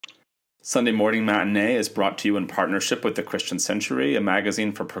Sunday Morning Matinee is brought to you in partnership with The Christian Century, a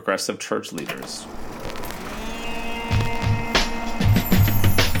magazine for progressive church leaders.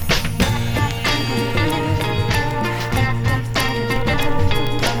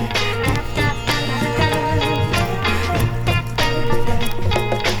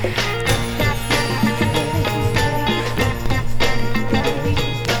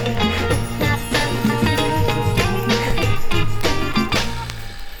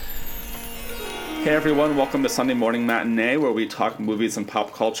 Hey everyone, welcome to Sunday Morning Matinee, where we talk movies and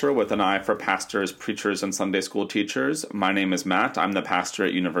pop culture with an eye for pastors, preachers, and Sunday school teachers. My name is Matt. I'm the pastor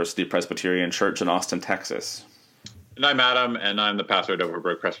at University Presbyterian Church in Austin, Texas. And I'm Adam, and I'm the pastor at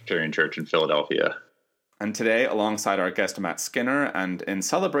Overbrook Presbyterian Church in Philadelphia. And today, alongside our guest Matt Skinner, and in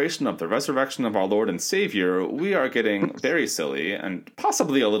celebration of the resurrection of our Lord and Savior, we are getting very silly and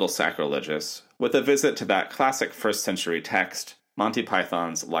possibly a little sacrilegious with a visit to that classic first century text, Monty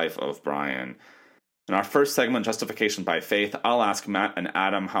Python's Life of Brian. In our first segment, Justification by Faith, I'll ask Matt and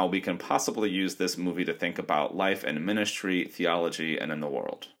Adam how we can possibly use this movie to think about life and ministry, theology, and in the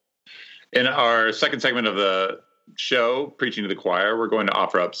world. In our second segment of the show, Preaching to the Choir, we're going to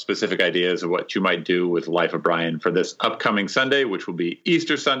offer up specific ideas of what you might do with Life of Brian for this upcoming Sunday, which will be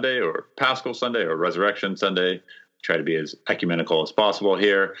Easter Sunday or Paschal Sunday or Resurrection Sunday. Try to be as ecumenical as possible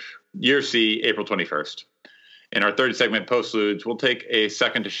here. Year C, April 21st. In our third segment, Postludes, we'll take a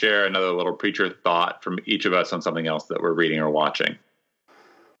second to share another little preacher thought from each of us on something else that we're reading or watching.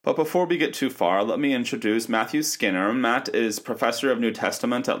 But before we get too far, let me introduce Matthew Skinner. Matt is professor of New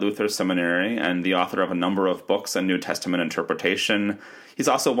Testament at Luther Seminary and the author of a number of books on New Testament interpretation. He's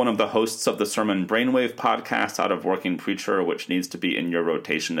also one of the hosts of the Sermon Brainwave podcast out of Working Preacher, which needs to be in your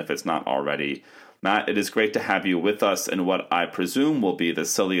rotation if it's not already. Matt, it is great to have you with us in what I presume will be the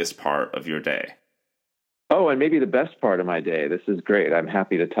silliest part of your day. Oh, and maybe the best part of my day. This is great. I'm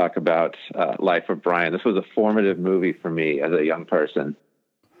happy to talk about Life of Brian. This was a formative movie for me as a young person.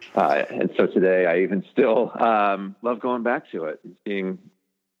 And so today I even still love going back to it and seeing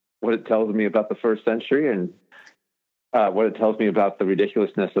what it tells me about the first century and what it tells me about the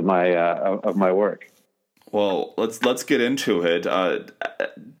ridiculousness of my work. Well, let's get into it.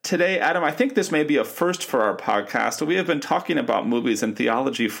 Today, Adam, I think this may be a first for our podcast. We have been talking about movies and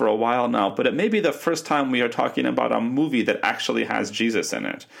theology for a while now, but it may be the first time we are talking about a movie that actually has Jesus in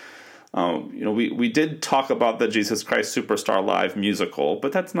it. We did talk about the Jesus Christ Superstar Live musical,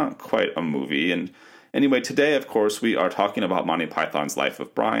 but that's not quite a movie. And anyway, today, of course, we are talking about Monty Python's Life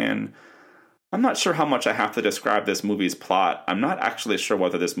of Brian. I'm not sure how much I have to describe this movie's plot. I'm not actually sure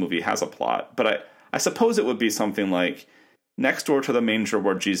whether this movie has a plot, but I suppose it would be something like, next door to the manger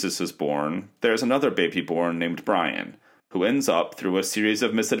where Jesus is born, there's another baby born named Brian, who ends up, through a series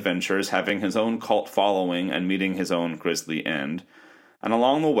of misadventures, having his own cult following and meeting his own grisly end. And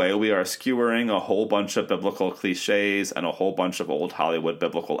along the way, we are skewering a whole bunch of biblical cliches and a whole bunch of old Hollywood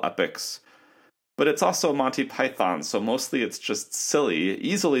biblical epics. But it's also Monty Python, so mostly it's just silly,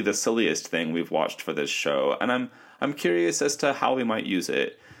 easily the silliest thing we've watched for this show, and I'm curious as to how we might use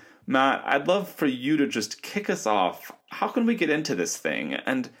it. Matt, I'd love for you to just kick us off. How can we get into this thing?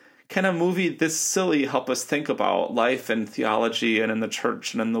 And can a movie this silly help us think about life and theology and in the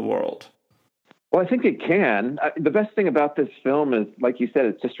church and in the world? Well, I think it can. The best thing about this film is, like you said,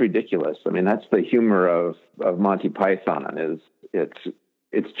 it's just ridiculous. I mean, that's the humor of Monty Python.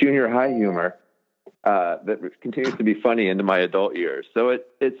 It's junior high humor that continues to be funny into my adult years. So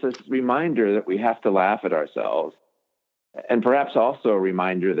it's a reminder that we have to laugh at ourselves. And perhaps also a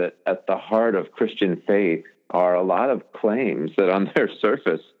reminder that at the heart of Christian faith are a lot of claims that on their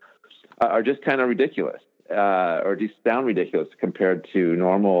surface are just kind of ridiculous, or just sound ridiculous compared to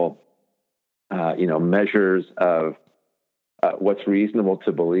normal, measures of what's reasonable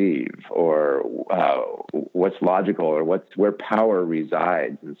to believe, or what's logical, or where power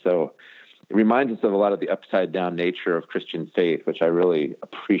resides. And so it reminds us of a lot of the upside down nature of Christian faith, which I really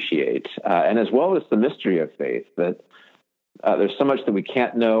appreciate, and as well as the mystery of faith, that there's so much that we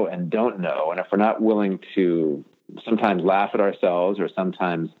can't know and don't know. And if we're not willing to sometimes laugh at ourselves or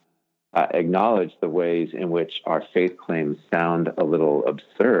sometimes acknowledge the ways in which our faith claims sound a little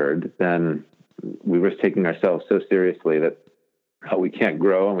absurd, then we risk taking ourselves so seriously that we can't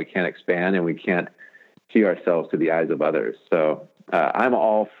grow and we can't expand and we can't see ourselves through the eyes of others. So I'm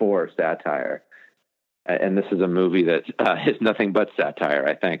all for satire. And this is a movie that is nothing but satire,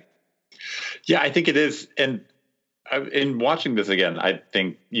 I think. Yeah, I think it is. And in watching this again, I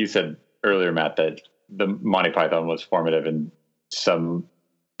think you said earlier, Matt, that the Monty Python was formative in some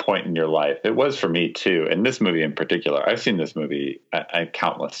point in your life. It was for me too. And this movie in particular, I've seen this movie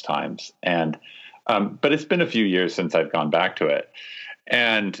countless times. And but it's been a few years since I've gone back to it.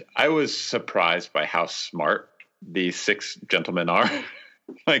 And I was surprised by how smart these 6 gentlemen are.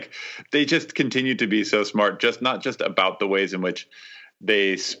 Like, they just continue to be so smart, just not just about the ways in which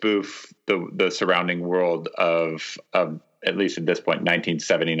they spoof the surrounding world of at least at this point,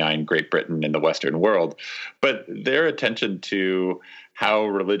 1979 Great Britain and the Western world, but their attention to how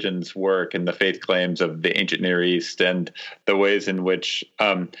religions work and the faith claims of the ancient Near East and the ways in which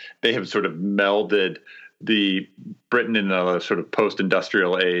they have sort of melded the Britain in a sort of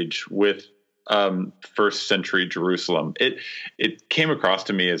post-industrial age with first century Jerusalem. It came across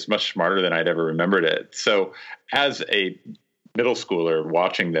to me as much smarter than I'd ever remembered it. So as a middle schooler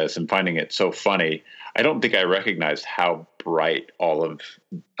watching this and finding it so funny, I don't think I recognized how bright all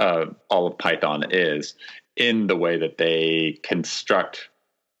of Python is in the way that they construct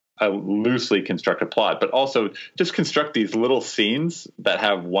a loosely construct a plot, but also just construct these little scenes that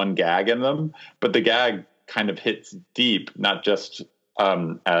have one gag in them, but the gag kind of hits deep, not just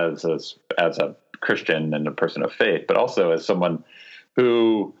as a Christian and a person of faith, but also as someone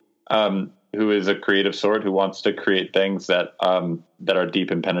who is a creative sort, who wants to create things that are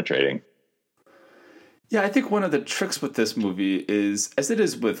deep and penetrating. Yeah, I think one of the tricks with this movie is, as it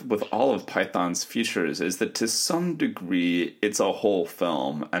is with all of Python's features, is that to some degree it's a whole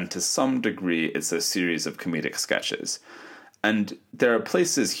film, and to some degree it's a series of comedic sketches. And there are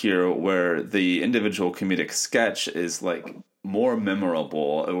places here where the individual comedic sketch is like more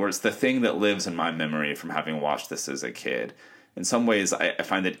memorable, or it's the thing that lives in my memory from having watched this as a kid. In some ways, I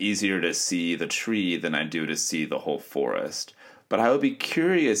find it easier to see the tree than I do to see the whole forest. But I would be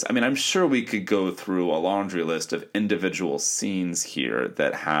curious, I mean, I'm sure we could go through a laundry list of individual scenes here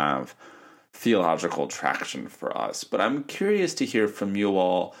that have theological traction for us. But I'm curious to hear from you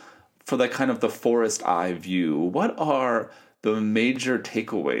all, for the kind of the forest eye view, what are the major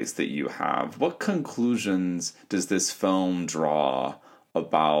takeaways that you have? What conclusions does this film draw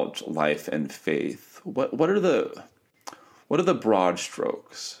about life and faith? What are the broad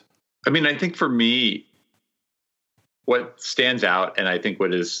strokes? I mean, I think for me, what stands out, and I think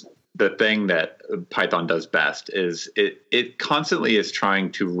what is the thing that Python does best, is it constantly is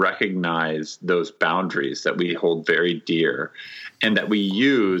trying to recognize those boundaries that we hold very dear and that we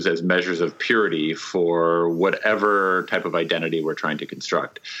use as measures of purity for whatever type of identity we're trying to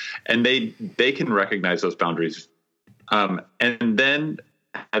construct. And they can recognize those boundaries. And then,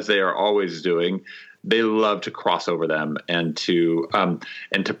 as they are always doing, they love to cross over them and to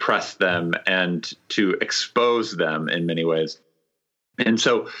press them and to expose them in many ways. And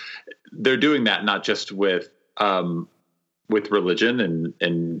so they're doing that not just with religion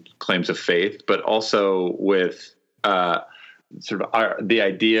and claims of faith, but also with the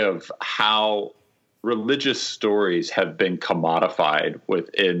idea of how religious stories have been commodified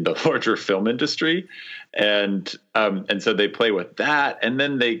within the larger film industry, and so they play with that, and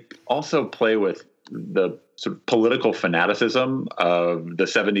then they also play with the sort of political fanaticism of the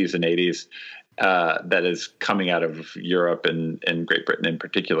 70s and 80s that is coming out of Europe and Great Britain in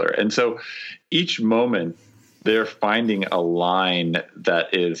particular. And so each moment they're finding a line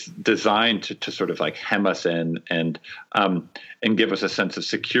that is designed to sort of like hem us in and give us a sense of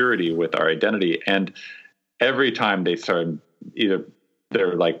security with our identity. And every time they start, either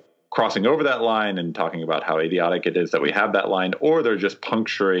they're like crossing over that line and talking about how idiotic it is that we have that line, or they're just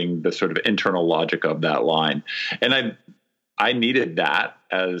puncturing the sort of internal logic of that line. And I needed that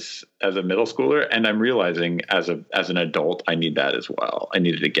as a middle schooler, and I'm realizing as an adult, I need that as well. I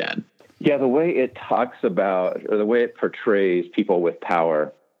need it again. Yeah, the way it talks about, or the way it portrays people with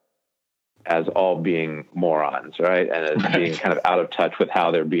power as all being morons, right? And as being kind of out of touch with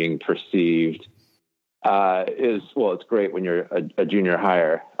how they're being perceived it's great when you're a junior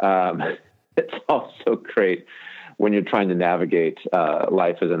hire. It's also great when you're trying to navigate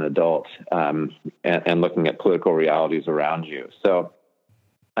life as an adult and looking at political realities around you. So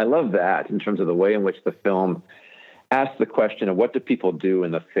I love that in terms of the way in which the film asks the question of what do people do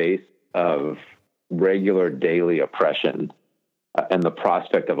in the face of regular daily oppression and the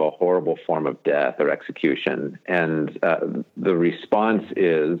prospect of a horrible form of death or execution. And the response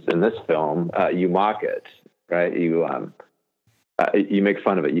is, in this film, you mock it, right? You make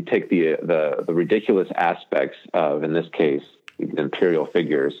fun of it. You take the ridiculous aspects of, in this case, imperial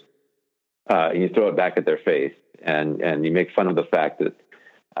figures, and you throw it back at their face, and you make fun of the fact that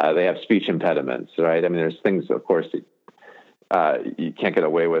they have speech impediments, right? I mean, there's things, of course, that you can't get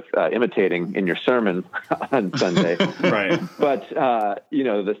away with imitating in your sermon on Sunday. Right. But,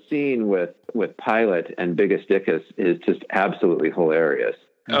 the scene with Pilate and Bigus Dickus is just absolutely hilarious.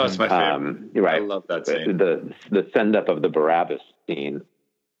 Oh, it's my favorite. Right. I love that scene. The send up of the Barabbas scene.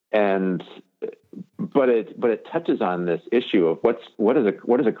 And but it touches on this issue of what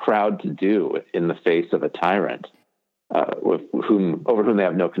is a crowd to do in the face of a tyrant over whom they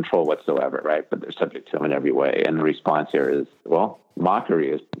have no control whatsoever, right? But they're subject to him in every way. And the response here is, well,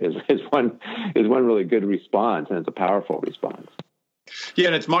 mockery is one really good response, and it's a powerful response. Yeah,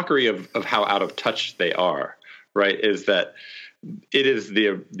 and it's mockery of how out of touch they are, right? Is that it is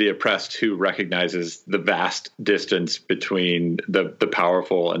the oppressed who recognizes the vast distance between the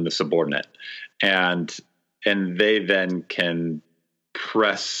powerful and the subordinate, and they then can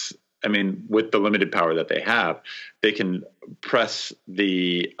press. I mean, with the limited power that they have, they can press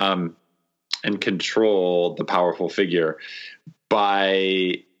the and control the powerful figure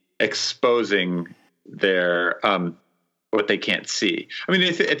by exposing their what they can't see. I mean,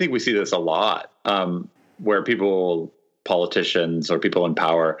 I think we see this a lot where politicians or people in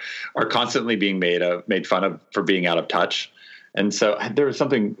power are constantly being made fun of for being out of touch. And so there was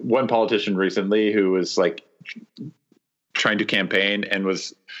one politician recently who was like trying to campaign and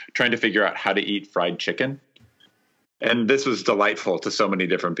was trying to figure out how to eat fried chicken. And this was delightful to so many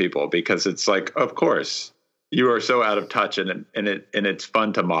different people because it's like, of course, you are so out of touch, and it's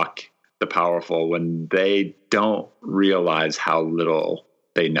fun to mock the powerful when they don't realize how little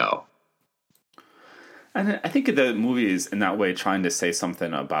they know. And I think the movie is in that way trying to say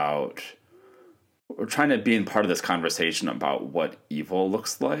something about, or trying to be in part of this conversation about what evil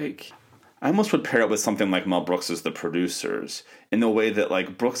looks like. I almost would pair it with something like Mel Brooks's The Producers, in the way that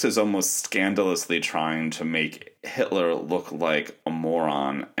like Brooks is almost scandalously trying to make Hitler look like a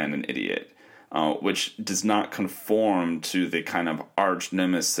moron and an idiot, which does not conform to the kind of arch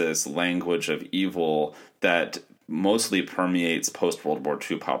nemesis language of evil that mostly permeates post-World War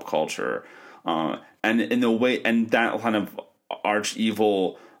II pop culture. And in the way, and that kind of arch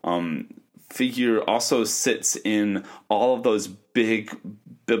evil figure also sits in all of those big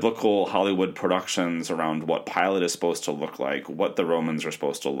biblical Hollywood productions around what Pilate is supposed to look like, what the Romans are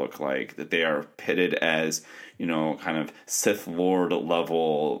supposed to look like, that they are pitted as, kind of Sith Lord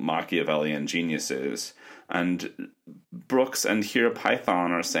level Machiavellian geniuses. And Brooks and here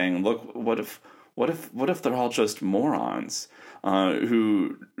Python are saying, look, what if they're all just morons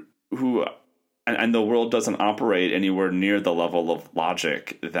who and the world doesn't operate anywhere near the level of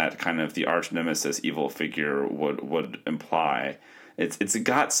logic that kind of the arch nemesis evil figure would imply. It's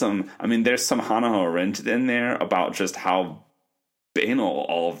got some. I mean, there's some Hannah Arendt in there about just how banal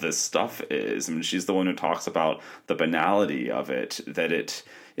all of this stuff is. I mean, she's the one who talks about the banality of it, that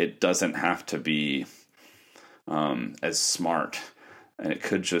it doesn't have to be as smart, and it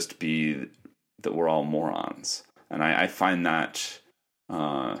could just be that we're all morons. And I find that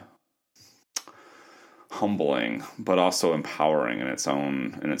humbling, but also empowering in its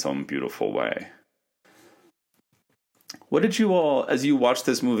own beautiful way. What did you all, as you watched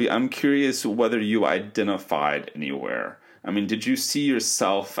this movie, I'm curious whether you identified anywhere. I mean, did you see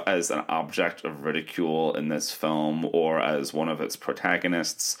yourself as an object of ridicule in this film or as one of its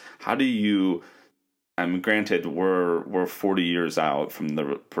protagonists? How do you, granted, we're 40 years out from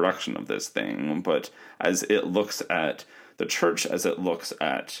the production of this thing, but as it looks at the church, as it looks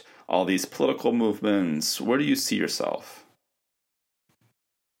at all these political movements, where do you see yourself?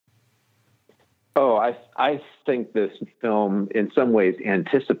 Oh, I think this film in some ways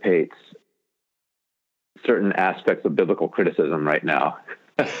anticipates certain aspects of biblical criticism right now,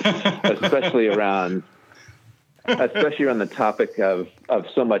 especially around the topic of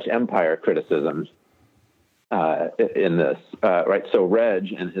so much empire criticism in this, right? So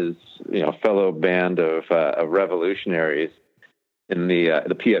Reg and his fellow band of revolutionaries in the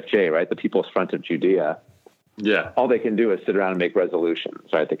PFJ, right, the People's Front of Judea. Yeah. All they can do is sit around and make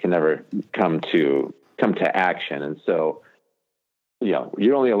resolutions, right? They can never come to action. And so,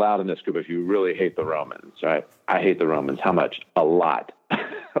 you're only allowed in this group if you really hate the Romans, right? I hate the Romans. How much? A lot.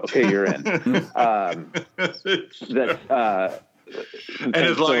 Okay, you're in. And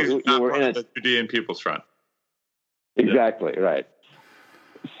as long as you're not part of the Judean People's Front. Exactly, right.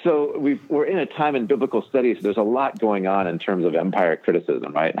 So we're in a time in biblical studies. There's a lot going on in terms of empire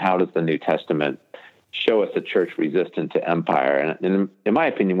criticism, right? How does the New Testament show us a church resistant to empire? And in my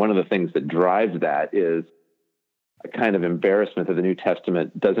opinion, one of the things that drives that is a kind of embarrassment that the New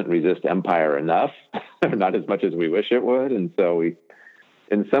Testament doesn't resist empire enough, not as much as we wish it would. And so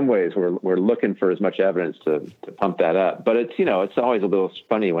in some ways, we're looking for as much evidence to pump that up. But it's always a little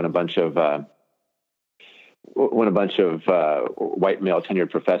funny when a bunch of white male tenured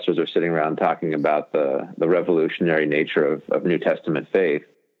professors are sitting around talking about the revolutionary nature of New Testament faith.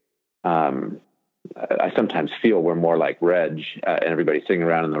 I sometimes feel we're more like Reg and everybody sitting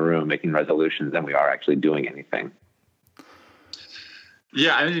around in the room making resolutions than we are actually doing anything.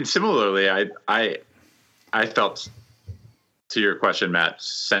 Yeah, I mean, similarly, I felt, to your question, Matt,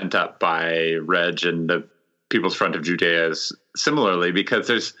 sent up by Reg and the People's Front of Judea similarly, because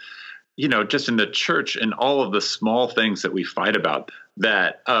there's, just in the church and all of the small things that we fight about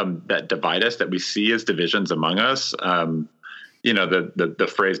that that divide us, that we see as divisions among us. The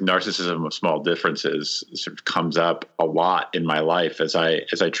phrase "narcissism of small differences" sort of comes up a lot in my life as I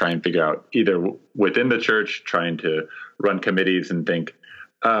try and figure out, either within the church, trying to run committees and think,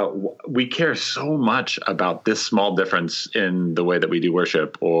 we care so much about this small difference in the way that we do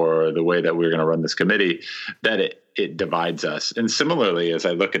worship or the way that we're going to run this committee, that it divides us. And similarly, as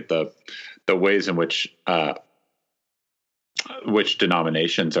I look at the ways in which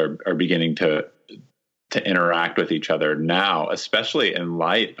denominations are beginning to interact with each other now, especially in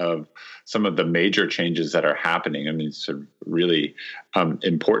light of some of the major changes that are happening. I mean, sort of really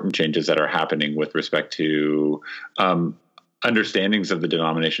important changes that are happening with respect to understandings of the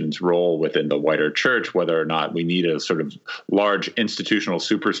denomination's role within the wider church, whether or not we need a sort of large institutional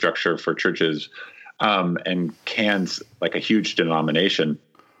superstructure for churches, and can, like a huge denomination,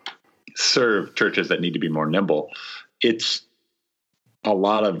 serve churches that need to be more nimble. It's a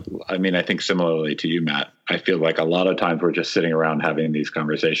lot of, I mean, I think similarly to you, Matt, I feel like a lot of times we're just sitting around having these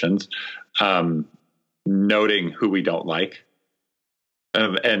conversations, noting who we don't like,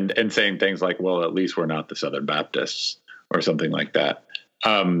 and saying things like, well, at least we're not the Southern Baptists or something like that,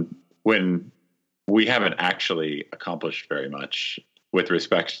 when we haven't actually accomplished very much with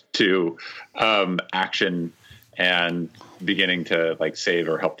respect to action and beginning to save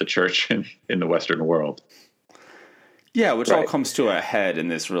or help the church in the Western world. Yeah, which all comes to a head in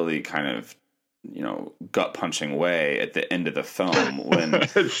this really kind of, gut punching way at the end of the film when the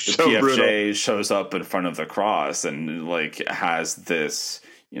PFJ brutal. Shows up in front of the cross and has this,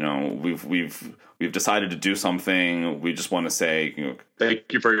 we've decided to do something. We just want to say,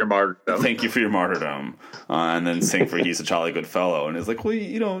 thank you for your martyrdom. Thank you for your martyrdom, and then sing for "He's a Jolly Good Fellow." And it's like,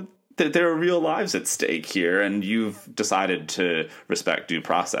 well, there are real lives at stake here, and you've decided to respect due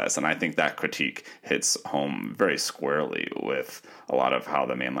process. And I think that critique hits home very squarely with a lot of how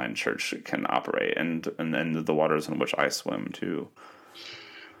the mainline church can operate, and the waters in which I swim too.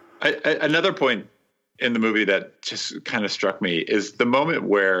 Another point in the movie that just kind of struck me is the moment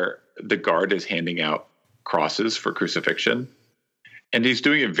where the guard is handing out crosses for crucifixion, and he's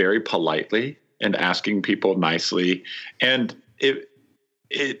doing it very politely and asking people nicely. And it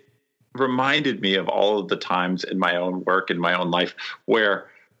reminded me of all of the times in my own work, in my own life, where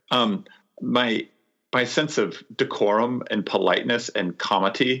my sense of decorum and politeness and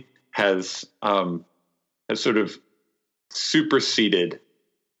comity has sort of superseded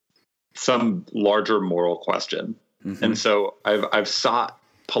some larger moral question. Mm-hmm. And so I've sought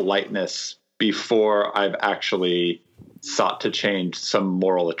politeness before I've actually sought to change some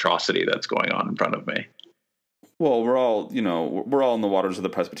moral atrocity that's going on in front of me. Well, we're all in the waters of the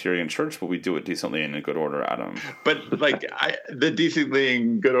Presbyterian Church, but we do it decently and in good order, Adam. But the decently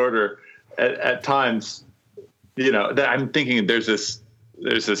in good order at times, that I'm thinking there's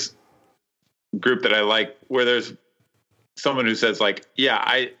this group that I like where there's someone who says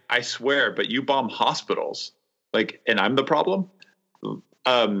yeah, I swear, but you bomb hospitals, and I'm the problem.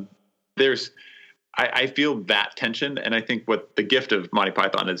 I feel that tension, and I think what the gift of Monty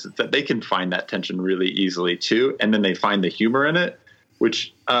Python is that they can find that tension really easily too, and then they find the humor in it,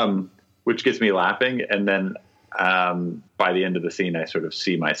 which gets me laughing, and then by the end of the scene, I sort of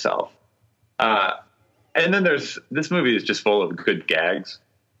see myself. And then this movie is just full of good gags.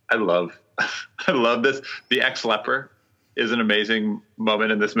 I love this. The ex-leper is an amazing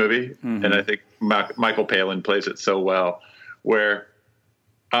moment in this movie, mm-hmm. and I think Michael Palin plays it so well, where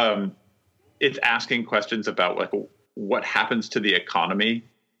it's asking questions about what happens to the economy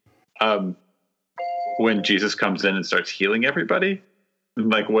when Jesus comes in and starts healing everybody.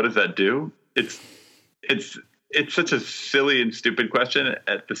 And what does that do? It's such a silly and stupid question.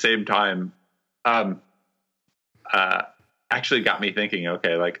 At the same time, actually got me thinking,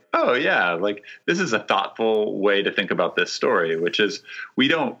 okay, oh yeah, this is a thoughtful way to think about this story, which is we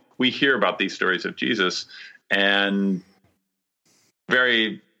hear about these stories of Jesus, and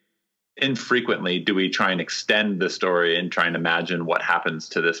very infrequently do we try and extend the story and try and imagine what happens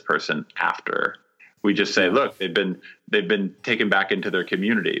to this person after. We just say, look, they've been taken back into their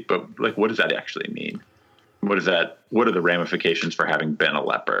community, but what does that actually mean? What are the ramifications for having been a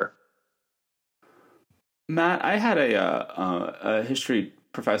leper? Matt, I had a history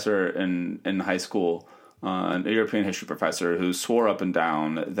professor in high school, a European history professor, who swore up and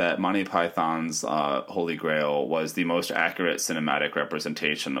down that Monty Python's Holy Grail was the most accurate cinematic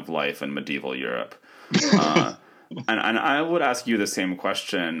representation of life in medieval Europe. And I would ask you the same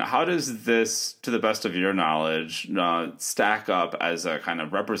question. How does this, to the best of your knowledge, stack up as a kind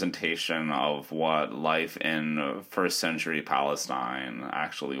of representation of what life in first century Palestine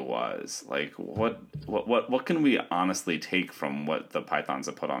actually was? Like, what can we honestly take from what the Pythons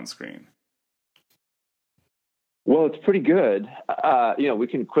have put on screen? Well, it's pretty good. We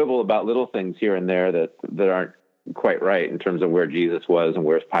can quibble about little things here and there that aren't quite right in terms of where Jesus was and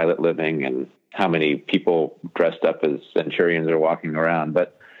where's Pilate living and how many people dressed up as centurions are walking around.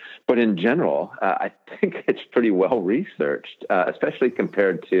 But in general, I think it's pretty well researched, especially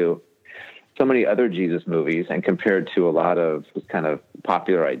compared to so many other Jesus movies and compared to a lot of kind of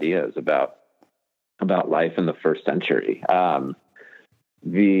popular ideas about life in the first century.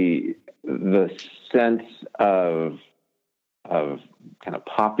 The sense of kind of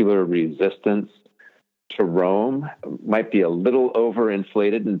popular resistance to Rome might be a little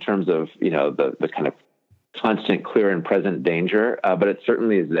overinflated in terms of, the kind of constant, clear and present danger, but it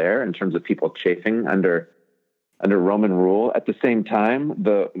certainly is there in terms of people chafing under Roman rule. At the same time,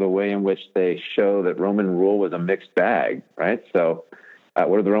 the way in which they show that Roman rule was a mixed bag, right? So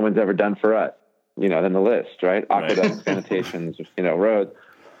what have the Romans ever done for us? Then the list, right? Aqueducts, sanitations, roads.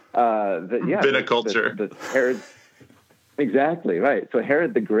 Viticulture. The Herod, exactly, right. So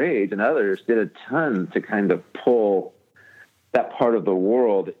Herod the Great and others did a ton to kind of pull that part of the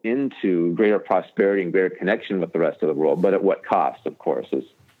world into greater prosperity and greater connection with the rest of the world. But at what cost, of course,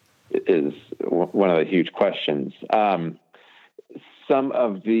 is one of the huge questions. Some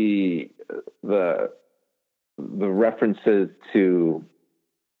of the references to,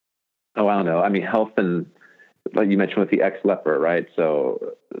 I don't know. I mean, health and, like you mentioned with the ex-leper, right?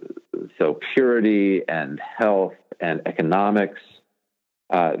 So purity and health and economics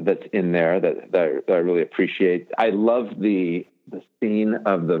that's in there that I really appreciate. I love the scene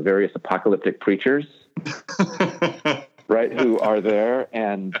of the various apocalyptic preachers, right, who are there,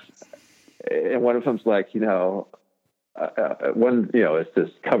 and one of them's like, one, is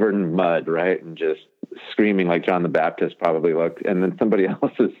just covered in mud, right, and just screaming like John the Baptist probably looked, and then somebody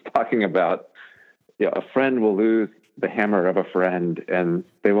else is talking about, a friend will lose the hammer of a friend and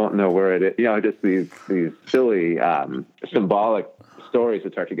they won't know where it is. Just these silly symbolic stories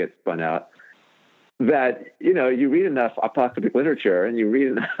that start to get spun out that, you read enough apocalyptic literature and you read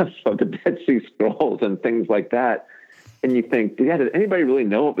enough of the Dead Sea Scrolls and things like that, and you think, did anybody really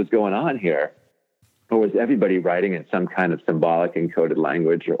know what was going on here? Or was everybody writing in some kind of symbolic encoded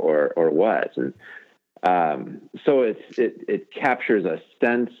language or what? And so it captures a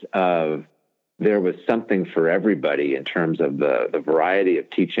sense of there was something for everybody in terms of the variety of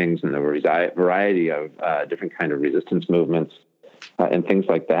teachings and the variety of different kind of resistance movements and things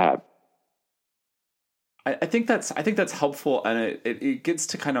like that. I think that's helpful, and it gets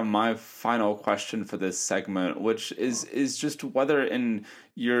to kind of my final question for this segment, which is just whether in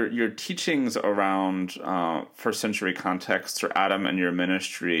your teachings around first century contexts or Adam and your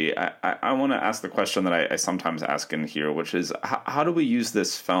ministry, I want to ask the question that I sometimes ask in here, which is how do we use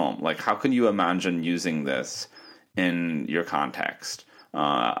this film? Like, how can you imagine using this in your context,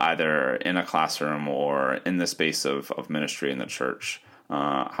 either in a classroom or in the space of ministry in the church?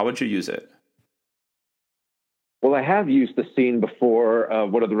 How would you use it? Well, I have used the scene before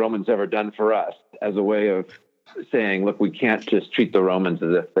of what have the Romans ever done for us as a way of saying, look, we can't just treat the Romans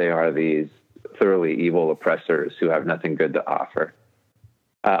as if they are these thoroughly evil oppressors who have nothing good to offer.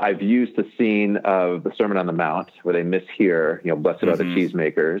 I've used the scene of the Sermon on the Mount where they mishear, blessed are the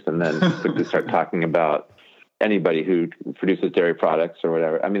cheesemakers, and then quickly start talking about anybody who produces dairy products or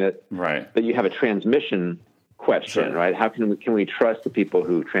whatever. I mean, that you have a transmission question, right? How can we trust the people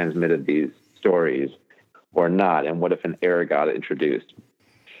who transmitted these stories or not? And what if an error got introduced?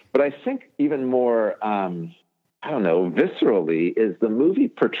 But I think even more, viscerally, is the movie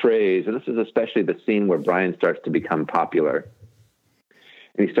portrays, and this is especially the scene where Brian starts to become popular,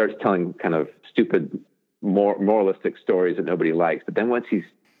 and he starts telling kind of stupid, moralistic stories that nobody likes. But then once he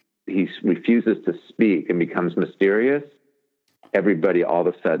refuses to speak and becomes mysterious, everybody all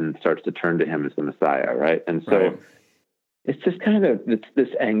of a sudden starts to turn to him as the Messiah, right? And so it's just kind of this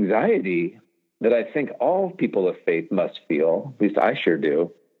anxiety that I think all people of faith must feel, at least I sure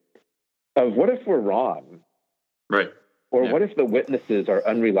do, of what if we're wrong? Right. Or what if the witnesses are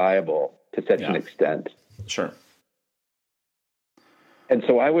unreliable to such an extent? Sure. And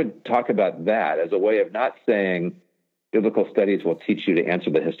so I would talk about that as a way of not saying biblical studies will teach you to answer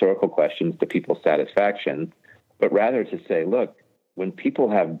the historical questions to people's satisfaction, but rather to say, look, when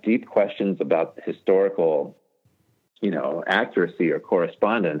people have deep questions about historical, accuracy or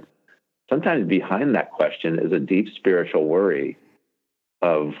correspondence, sometimes behind that question is a deep spiritual worry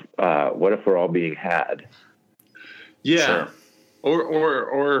of what if we're all being had? Yeah. Sure.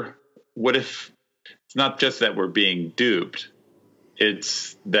 Or what if it's not just that we're being duped,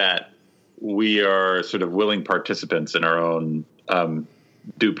 it's that we are sort of willing participants in our own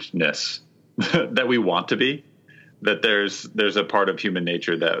dupedness that we want to be, that there's a part of human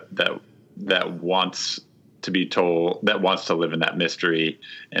nature that wants to be told, that wants to live in that mystery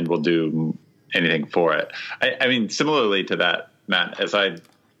and will do anything for it. I mean, similarly to that, Matt, as I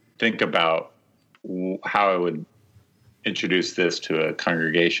think about how I would introduce this to a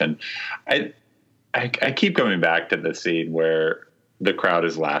congregation, I keep coming back to the scene where the crowd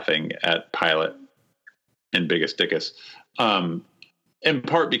is laughing at Pilate and Bigus Dickus, in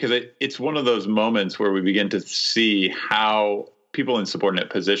part because it's one of those moments where we begin to see how people in subordinate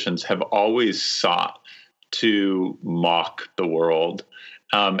positions have always sought to mock the world,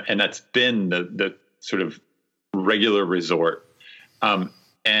 and that's been the sort of regular resort.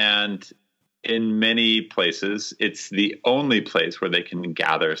 And in many places, it's the only place where they can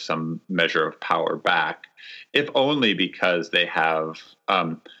gather some measure of power back, if only because they have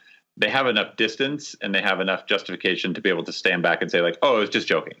enough distance and they have enough justification to be able to stand back and say, like, "Oh, I was just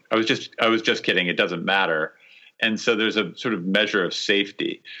joking. I was just kidding. It doesn't matter." And so there's a sort of measure of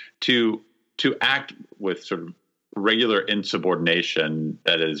safety to act with sort of regular insubordination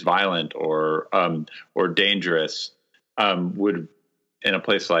that is violent or dangerous. Would, in a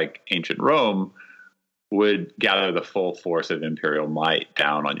place like ancient Rome, would gather the full force of imperial might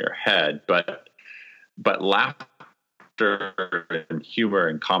down on your head. But laughter and humor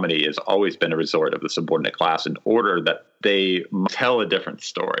and comedy has always been a resort of the subordinate class in order that they tell a different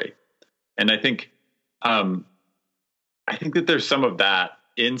story. And I think that there's some of that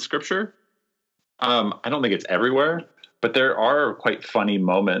in Scripture. I don't think it's everywhere, but there are quite funny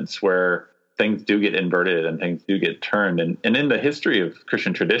moments where things do get inverted and things do get turned. And in the history of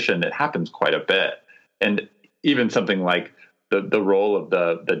Christian tradition, it happens quite a bit. And even something like the role of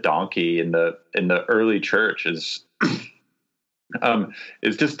the donkey in the early church is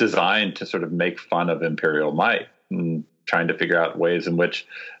just designed to sort of make fun of imperial might and trying to figure out ways in which,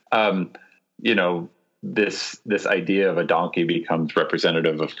 this idea of a donkey becomes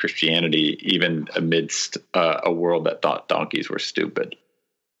representative of Christianity, even amidst a world that thought donkeys were stupid.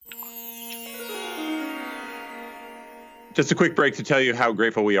 Just a quick break to tell you how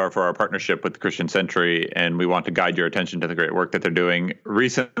grateful we are for our partnership with the Christian Century, and we want to guide your attention to the great work that they're doing.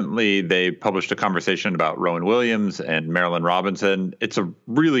 Recently, they published a conversation about Rowan Williams and Marilynne Robinson. It's a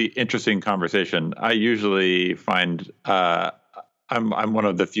really interesting conversation. I usually find I'm one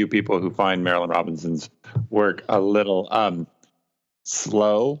of the few people who find Marilynne Robinson's work a little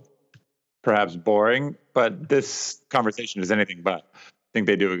slow, perhaps boring, but this conversation is anything but. I think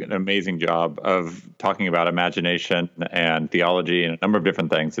they do an amazing job of talking about imagination and theology and a number of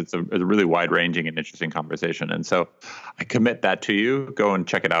different things. It's a really wide-ranging and interesting conversation. And so I commit that to you. Go and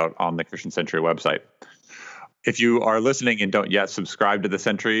check it out on the Christian Century website. If you are listening and don't yet subscribe to the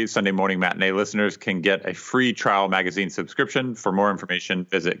Century, Sunday Morning Matinee listeners can get a free trial magazine subscription. For more information,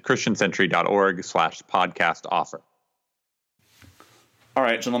 visit christiancentury.org/podcast offer. All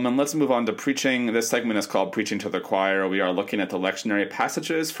right, gentlemen, let's move on to preaching. This segment is called Preaching to the Choir. We are looking at the lectionary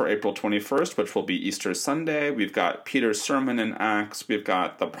passages for April 21st, which will be Easter Sunday. We've got Peter's sermon in Acts. We've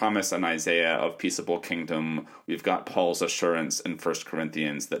got the promise in Isaiah of peaceable kingdom. We've got Paul's assurance in 1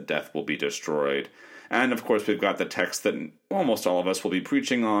 Corinthians that death will be destroyed. And, of course, we've got the text that almost all of us will be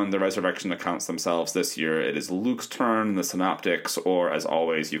preaching on, the resurrection accounts themselves this year. It is Luke's turn, the synoptics, or, as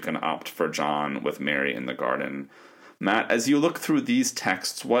always, you can opt for John with Mary in the garden. Matt, as you look through these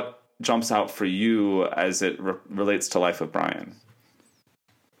texts, what jumps out for you as it relates to Life of Brian?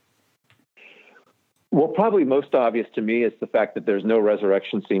 Well, probably most obvious to me is the fact that there's no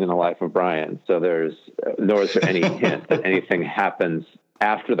resurrection scene in the Life of Brian. So nor is there any hint that anything happens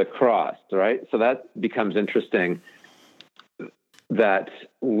after the cross, right? So that becomes interesting, that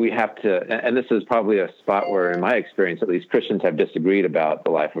we have to, and this is probably a spot where, in my experience, at least, Christians have disagreed about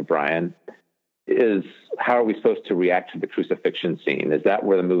the Life of Brian, is how are we supposed to react to the crucifixion scene? Is that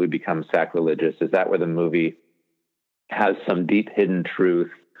where the movie becomes sacrilegious? Is that where the movie has some deep hidden truth?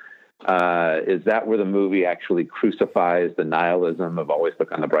 Is that where the movie actually crucifies the nihilism of always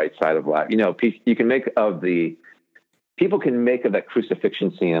look on the bright side of life? People can make of that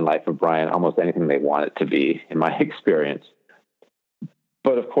crucifixion scene in Life of Brian almost anything they want it to be, in my experience.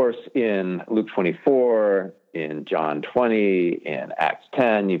 But of course, in Luke 24, in John 20, in Acts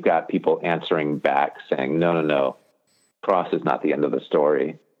 10, you've got people answering back saying, no, cross is not the end of the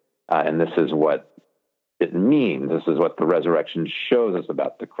story. And this is what it means. This is what the resurrection shows us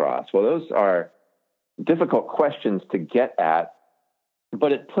about the cross. Well, those are difficult questions to get at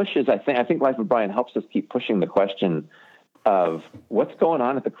but it pushes, I think Life of Brian helps us keep pushing the question of what's going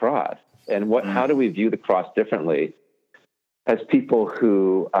on at the cross, and how do we view the cross differently as people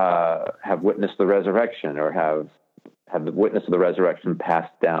who have witnessed the resurrection, or have the witness of the resurrection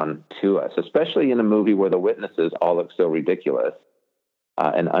passed down to us, especially in a movie where the witnesses all look so ridiculous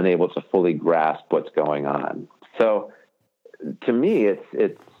and unable to fully grasp what's going on. So to me,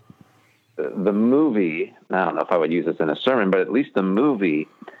 it's the movie. I don't know if I would use this in a sermon, but at least the movie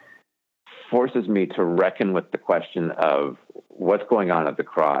forces me to reckon with the question of what's going on at the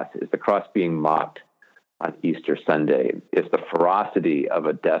cross. Is the cross being mocked on Easter Sunday? Is the ferocity of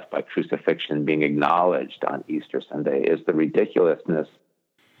a death by crucifixion being acknowledged on Easter Sunday? Is the ridiculousness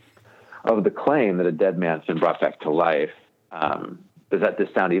of the claim that a dead man's been brought back to life, does that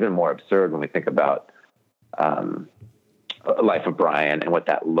just sound even more absurd when we think about Life of Brian and what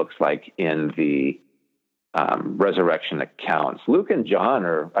that looks like in the resurrection accounts? Luke and John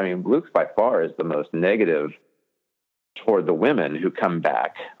Luke's by far is the most negative toward the women who come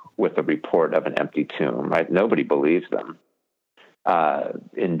back with a report of an empty tomb, right? Nobody believes them.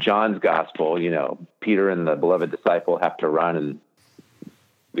 In John's gospel, Peter and the beloved disciple have to run and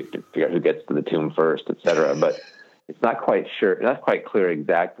figure out who gets to the tomb first, etc. But it's not quite clear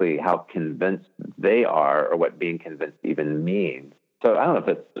exactly how convinced they are, or what being convinced even means. So I don't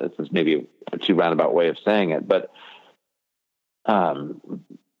know if this is maybe a too roundabout way of saying it, but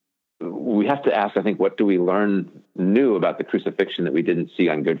we have to ask, I think, what do we learn new about the crucifixion that we didn't see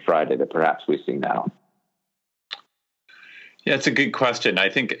on Good Friday that perhaps we see now? Yeah, it's a good question. I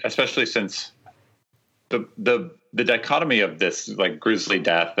think, especially since the dichotomy of this like grisly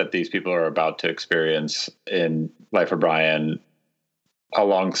death that these people are about to experience in Life of Brian,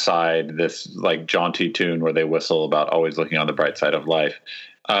 alongside this like jaunty tune where they whistle about always looking on the bright side of life.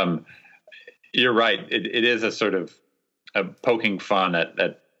 You're right. It is a sort of a poking fun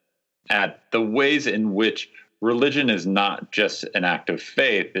at the ways in which religion is not just an act of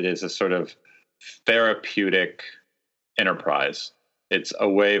faith. It is a sort of therapeutic enterprise. It's a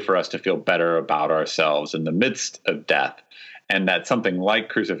way for us to feel better about ourselves in the midst of death. And that something like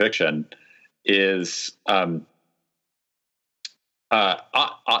crucifixion is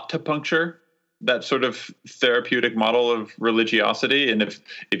ought to puncture that sort of therapeutic model of religiosity. And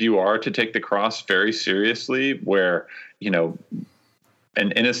if you are to take the cross very seriously, where,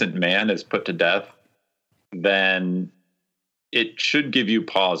 an innocent man is put to death, then it should give you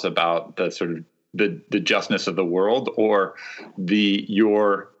pause about the sort of the justness of the world, or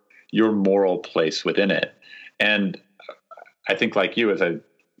your moral place within it. And I think, like you, as I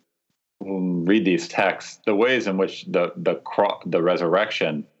read these texts, the ways in which the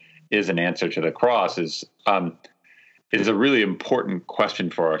resurrection is an answer to the cross is a really important question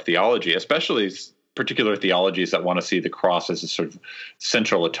for our theology, especially particular theologies that want to see the cross as a sort of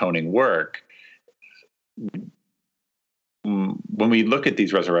central atoning work. When we look at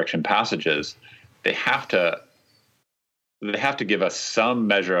these resurrection passages, they have to give us some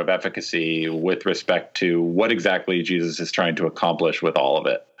measure of efficacy with respect to what exactly Jesus is trying to accomplish with all of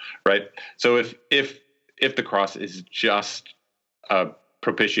it, right? So if the cross is just a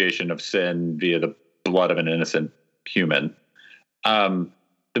propitiation of sin via the blood of an innocent human, then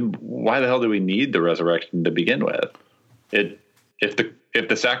why the hell do we need the resurrection to begin with? If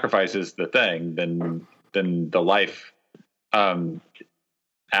the sacrifice is the thing, then the life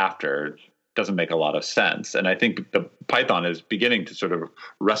after doesn't make a lot of sense. And I think the Python is beginning to sort of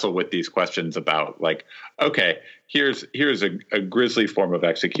wrestle with these questions about, like, okay, here's a grisly form of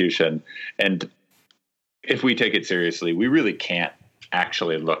execution, and if we take it seriously, we really can't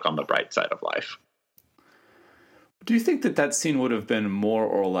actually look on the bright side of life. Do you think that scene would have been more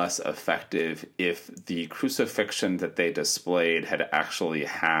or less effective if the crucifixion that they displayed had actually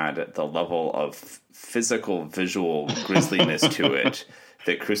had the level of physical, visual grisliness to it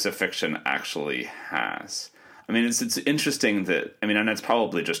that crucifixion actually has? I mean, it's interesting that, and it's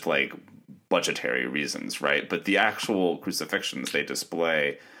probably just like budgetary reasons, right? But the actual crucifixions they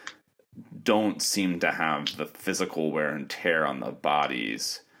display don't seem to have the physical wear and tear on the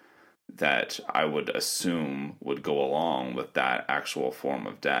bodies that I would assume would go along with that actual form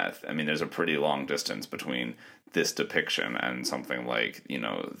of death. I mean, there's a pretty long distance between this depiction and something like,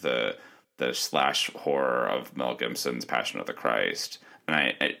 the slash horror of Mel Gibson's Passion of the Christ.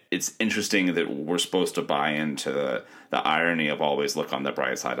 And it's interesting that we're supposed to buy into the irony of always look on the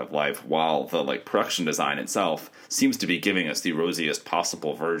bright side of life, while the production design itself seems to be giving us the rosiest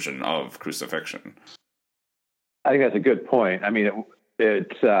possible version of crucifixion. I think that's a good point. I mean,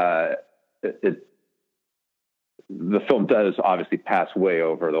 the film does obviously pass way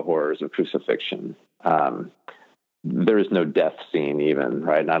over the horrors of crucifixion. there is no death scene even,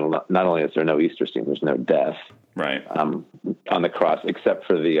 right? Not only is there no Easter scene, there's no death. Right. On the cross, except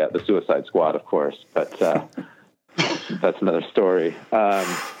for the Suicide Squad, of course, but that's another story.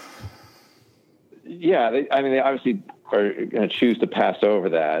 They obviously are going to choose to pass over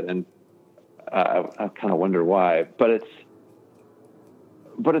that, and I kind of wonder why. But it's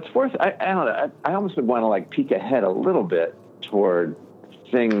worth. I don't know. I almost would want to like peek ahead a little bit toward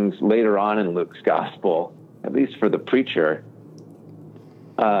things later on in Luke's gospel, at least for the preacher.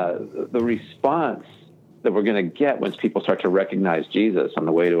 The response that we're going to get once people start to recognize Jesus on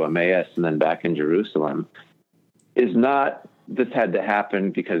the way to Emmaus and then back in Jerusalem is not this had to happen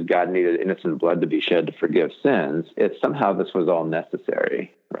because God needed innocent blood to be shed to forgive sins. It's somehow this was all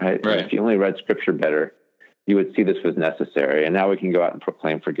necessary, right? Right. If you only read Scripture better, you would see this was necessary. And now we can go out and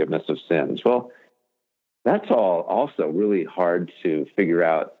proclaim forgiveness of sins. Well, that's all also really hard to figure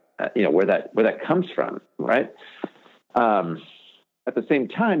out, where that comes from, right? At the same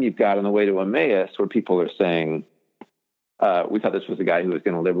time, you've got on the way to Emmaus where people are saying, we thought this was the guy who was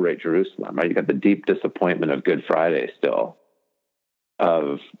going to liberate Jerusalem, right? You got the deep disappointment of Good Friday still,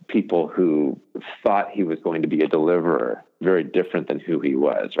 of people who thought he was going to be a deliverer, very different than who he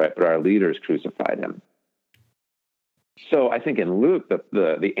was, right? But our leaders crucified him. So I think in Luke,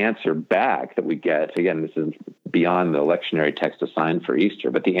 the answer back that we get, again, this is beyond the lectionary text assigned for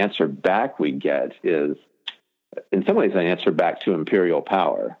Easter, but the answer back we get is, in some ways, an answer back to imperial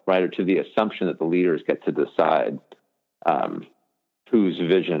power, right? Or to the assumption that the leaders get to decide whose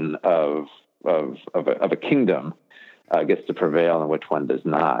vision of a kingdom gets to prevail and which one does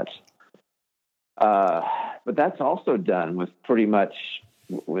not. But that's also done with pretty much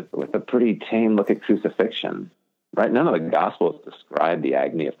with a pretty tame look at crucifixion, right? None of the Gospels describe the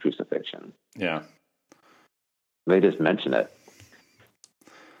agony of crucifixion. Yeah, they just mention it.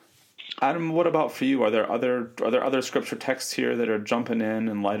 Adam, what about for you? Are there other scripture texts here that are jumping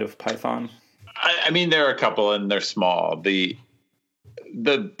in light of Python? I mean, there are a couple, and they're small. The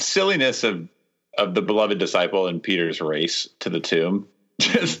silliness of the beloved disciple in Peter's race to the tomb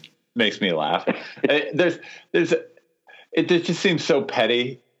just makes me laugh. It just seems so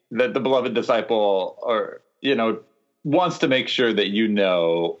petty that the beloved disciple, wants to make sure that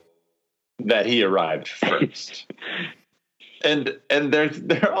that he arrived first. And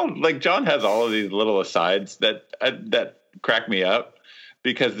they're all like, John has all of these little asides that crack me up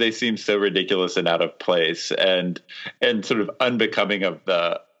because they seem so ridiculous and out of place and sort of unbecoming of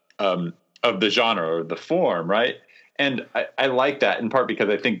the genre or the form, right? And I like that in part because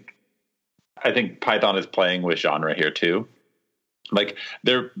I think Python is playing with genre here too. Like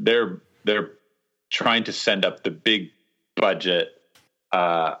they're trying to send up the big budget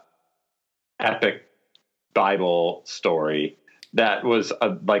epic Bible story that was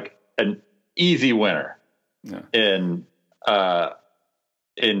an easy winner in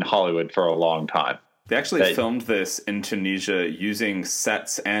Hollywood for a long time. They actually filmed this in Tunisia using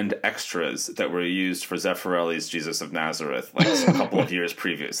sets and extras that were used for Zeffirelli's Jesus of Nazareth a couple of years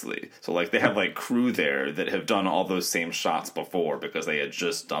previously. So they have crew there that have done all those same shots before because they had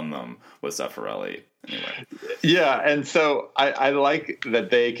just done them with Zeffirelli. Anyway. Yeah, and so I like that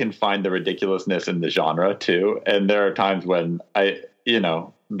they can find the ridiculousness in the genre too. And there are times when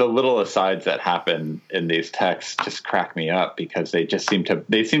the little asides that happen in these texts just crack me up because they seem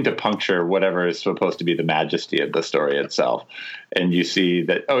to puncture whatever is supposed to be the majesty of the story itself. And you see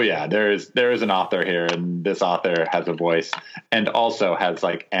that, oh yeah, there is an author here, and this author has a voice and also has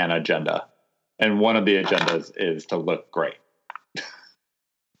an agenda. And one of the agendas is to look great.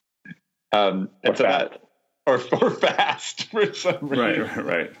 Or fast for some reason.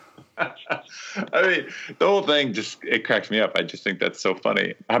 Right. I mean, the whole thing it cracks me up. I just think that's so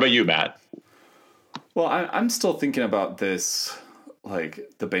funny. How about you, Matt? Well, I'm still thinking about this,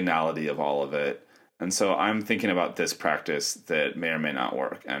 the banality of all of it. And so I'm thinking about this practice that may or may not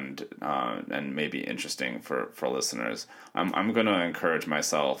work and may be interesting for listeners. I'm going to encourage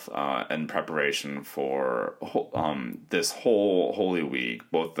myself in preparation for this whole Holy Week,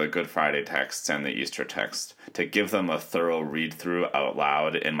 both the Good Friday texts and the Easter text, to give them a thorough read through out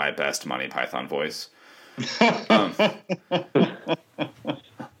loud in my best Monty Python voice.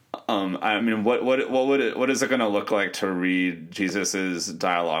 I mean, what is it going to look like to read Jesus's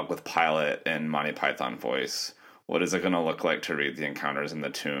dialogue with Pilate in Monty Python voice? What is it going to look like to read the encounters in the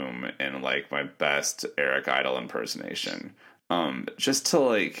tomb in my best Eric Idle impersonation? Just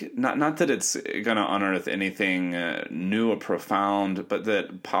to not that it's going to unearth anything new or profound, but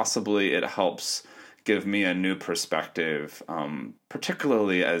that possibly it helps give me a new perspective,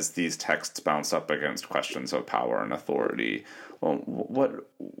 particularly as these texts bounce up against questions of power and authority. Well,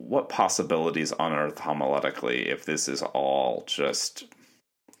 what possibilities unearthed homiletically if this is all just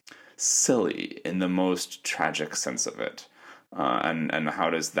silly in the most tragic sense of it, and how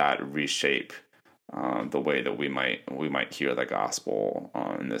does that reshape the way that we might hear the gospel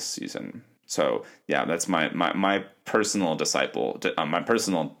in this season? So yeah, that's my personal disciple.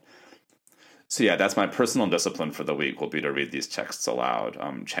 So yeah, that's my personal discipline for the week will be to read these texts aloud,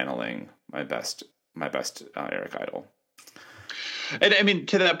 channeling my best Eric Idle. And I mean,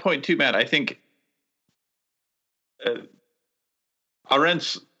 to that point too, Matt, I think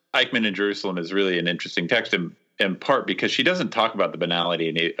Arendt's Eichmann in Jerusalem is really an interesting text in part because she doesn't talk about the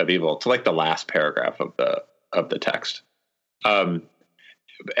banality of evil. It's like the last paragraph of the text. What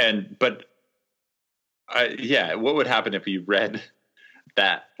would happen if you read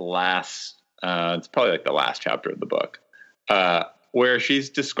that last? It's probably like the last chapter of the book, where she's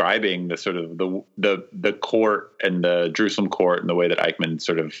describing the sort of the court and the Jerusalem court and the way that Eichmann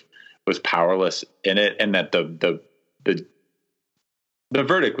sort of was powerless in it, and that the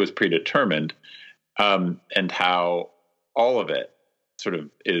verdict was predetermined, and how all of it sort of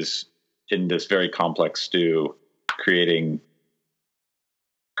is in this very complex stew, creating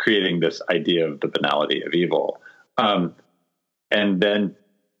this idea of the banality of evil, and then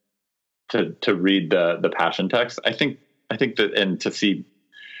to read the Passion text, I think that, and to see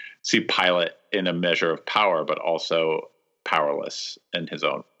Pilate in a measure of power, but also powerless in his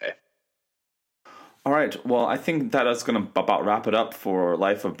own way. All right. Well, I think that is going to about wrap it up for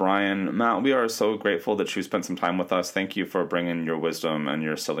Life of Brian. Matt, we are so grateful that you spent some time with us. Thank you for bringing your wisdom and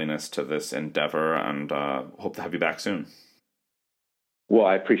your silliness to this endeavor, and hope to have you back soon. Well,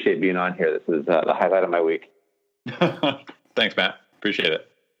 I appreciate being on here. This is the highlight of my week. Thanks, Matt. Appreciate it.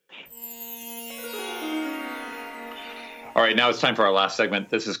 All right, now it's time for our last segment.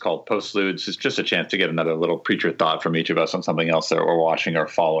 This is called Postludes. It's just a chance to get another little preacher thought from each of us on something else that we're watching or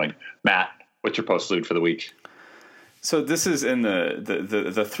following. Matt, what's your postlude for the week? So this is in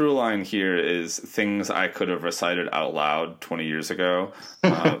the through line here is things I could have recited out loud 20 years ago.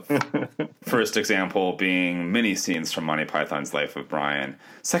 First example being mini scenes from Monty Python's Life of Brian.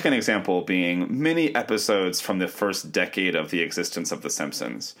 Second example being mini episodes from the first decade of the existence of The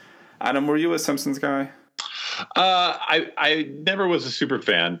Simpsons. Adam, were you a Simpsons guy? I never was a super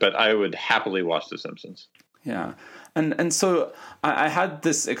fan, but I would happily watch The Simpsons. Yeah. And so I had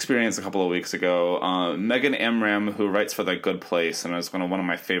this experience a couple of weeks ago. Megan Amram, who writes for The Good Place and is one of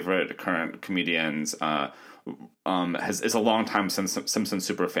my favorite current comedians, is a longtime Simpsons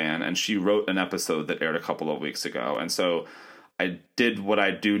super fan, and she wrote an episode that aired a couple of weeks ago. And so I did what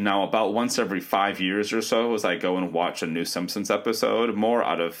I do now about once every 5 years or so, is I go and watch a new Simpsons episode, more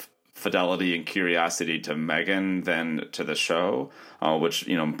out of fidelity and curiosity to Megan than to the show, which,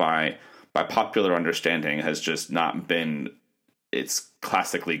 by popular understanding has just not been its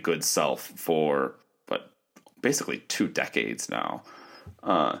classically good self for basically 2 decades now.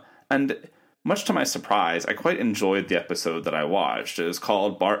 And much to my surprise, I quite enjoyed the episode that I watched. It was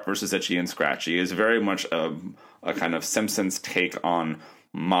called Bart versus Itchy and Scratchy. It's very much a kind of Simpsons take on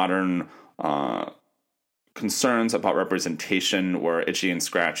modern concerns about representation, where Itchy and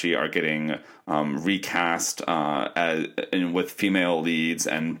Scratchy are getting recast with female leads,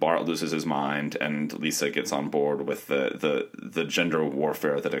 and Bart loses his mind, and Lisa gets on board with the gender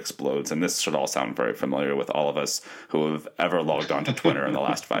warfare that explodes. And this should all sound very familiar with all of us who have ever logged onto Twitter in the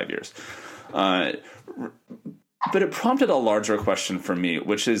last 5 years. But it prompted a larger question for me,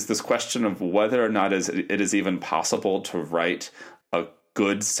 which is this question of whether or not it is even possible to write a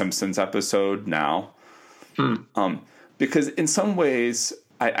good Simpsons episode now. Because in some ways,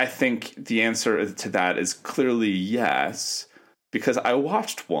 I think the answer to that is clearly yes, because I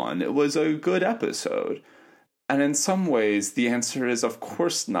watched one. It was a good episode. And in some ways, the answer is of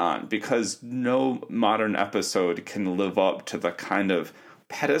course not, because no modern episode can live up to the kind of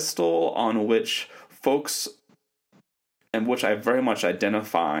pedestal on which folks, and which I very much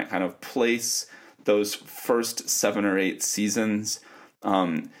identify, kind of place those first 7 or 8 seasons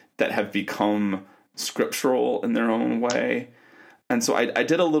that have become scriptural in their own way. And so I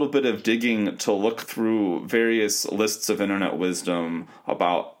did a little bit of digging to look through various lists of internet wisdom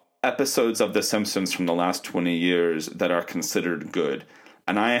about episodes of The Simpsons from the last 20 years that are considered good.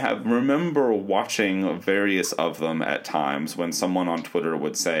 And I remember watching various of them at times when someone on Twitter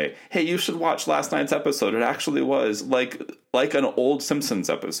would say, hey, you should watch last night's episode. It actually was like an old Simpsons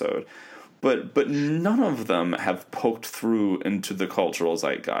episode. But none of them have poked through into the cultural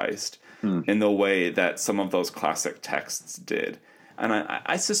zeitgeist in the way that some of those classic texts did. And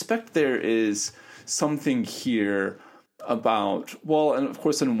I suspect there is something here about, well, and of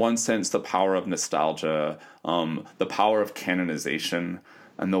course, in one sense, the power of nostalgia, the power of canonization.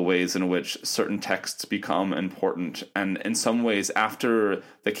 and the ways in which certain texts become important. And in some ways, after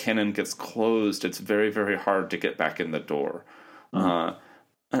the canon gets closed, it's very, very hard to get back in the door.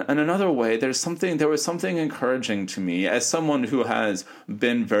 And another way, there was something encouraging to me as someone who has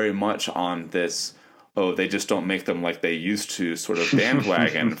been very much on this, oh, they just don't make them like they used to sort of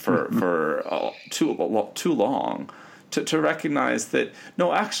bandwagon for too long, to recognize that,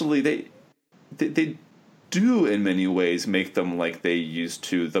 no, actually, they do in many ways make them like they used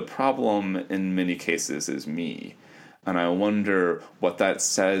to. The problem in many cases is me. And I wonder what that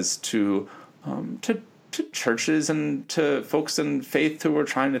says to churches and to folks in faith who are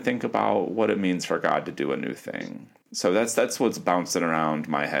trying to think about what it means for God to do a new thing. So that's what's bouncing around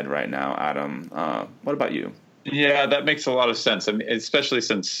my head right now, Adam. What about you? Yeah, that makes a lot of sense. I mean, especially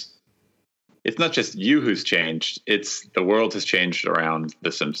since it's not just you who's changed; it's the world has changed around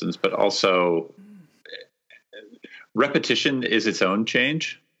The Simpsons, but also repetition is its own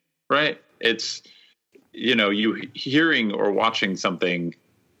change, right? It's, you hearing or watching something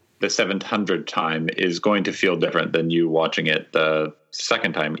the 700th time is going to feel different than you watching it the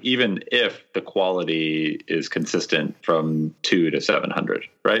second time, even if the quality is consistent from 2 to 700,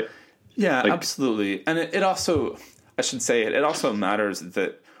 right? Yeah, absolutely. And it also, I should say, it also matters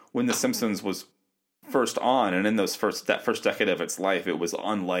that when The Simpsons was first on, and in that first decade of its life, it was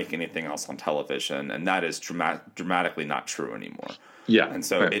unlike anything else on television, and that is dramatically not true anymore. Yeah, and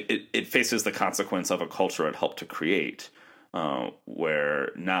so it faces the consequence of a culture it helped to create,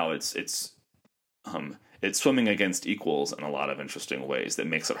 where now it's swimming against equals in a lot of interesting ways that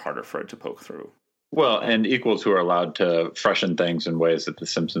makes it harder for it to poke through. Well, and equals who are allowed to freshen things in ways that The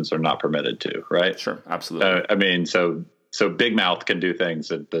Simpsons are not permitted to, right? Sure, absolutely. I mean, so Big Mouth can do things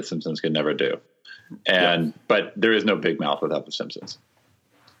that The Simpsons can never do. But there is no Big Mouth without The Simpsons.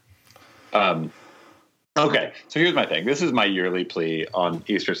 Okay, so here's my thing. This is my yearly plea on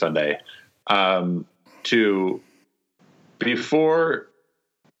Easter Sunday, to before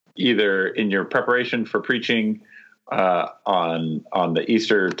either in your preparation for preaching on the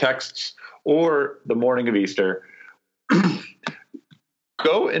Easter texts or the morning of Easter,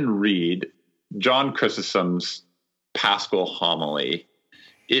 go and read John Chrysostom's Paschal homily.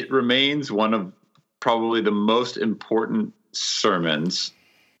 It remains one of probably the most important sermons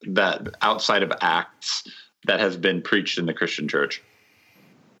that outside of Acts that has been preached in the Christian church.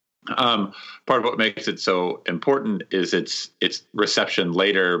 Part of what makes it so important is its reception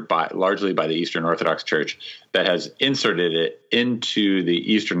later largely by the Eastern Orthodox Church that has inserted it into the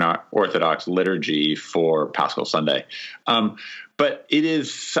Eastern Orthodox liturgy for Paschal Sunday. But it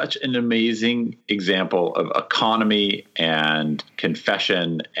is such an amazing example of economy and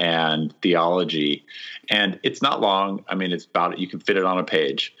confession and theology. And it's not long. I mean, you can fit it on a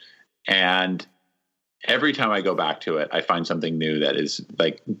page. And every time I go back to it, I find something new that is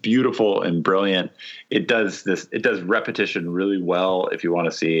like beautiful and brilliant. It does repetition really well. If you want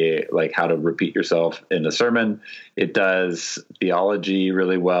to see like how to repeat yourself in a sermon, it does theology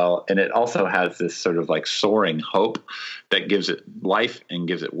really well. And it also has this sort of like soaring hope that gives it life and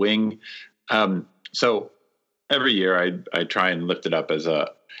gives it wing. So every year I try and lift it up as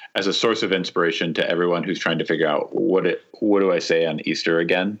a source of inspiration to everyone who's trying to figure out what do I say on Easter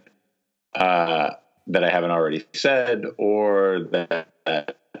again? That I haven't already said or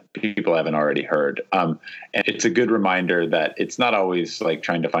that people haven't already heard. And it's a good reminder that it's not always like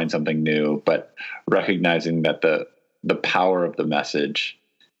trying to find something new, but recognizing that the power of the message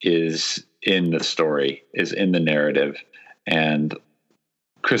is in the story, is in the narrative. And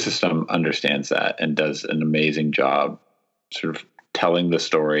Chrysostom understands that and does an amazing job sort of telling the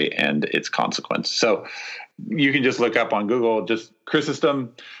story and its consequence. So you can just look up on Google, just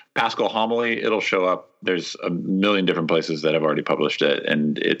Chrysostom Paschal homily. It'll show up. There's a million different places that have already published it,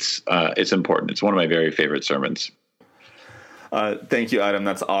 and it's important. It's one of my very favorite sermons. Thank you, Adam.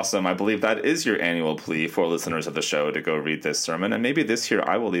 That's awesome. I believe that is your annual plea for listeners of the show to go read this sermon, and maybe this year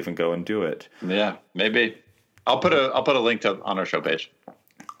I will even go and do it. Yeah, maybe. I'll put a link on our show page.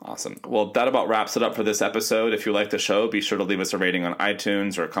 Awesome. Well, that about wraps it up for this episode. If you like the show, be sure to leave us a rating on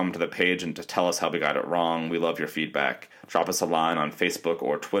iTunes or come to the page and to tell us how we got it wrong. We love your feedback. Drop us a line on Facebook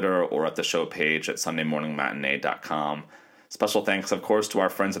or Twitter or at the show page at sundaymorningmatinee.com. Special thanks, of course, to our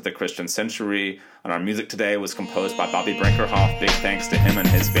friends at the Christian Century. And our music today was composed by Bobby Brinkerhoff. Big thanks to him and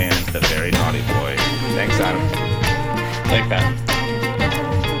his band, The Very Naughty Boy. Thanks, Adam. Thanks, Pat.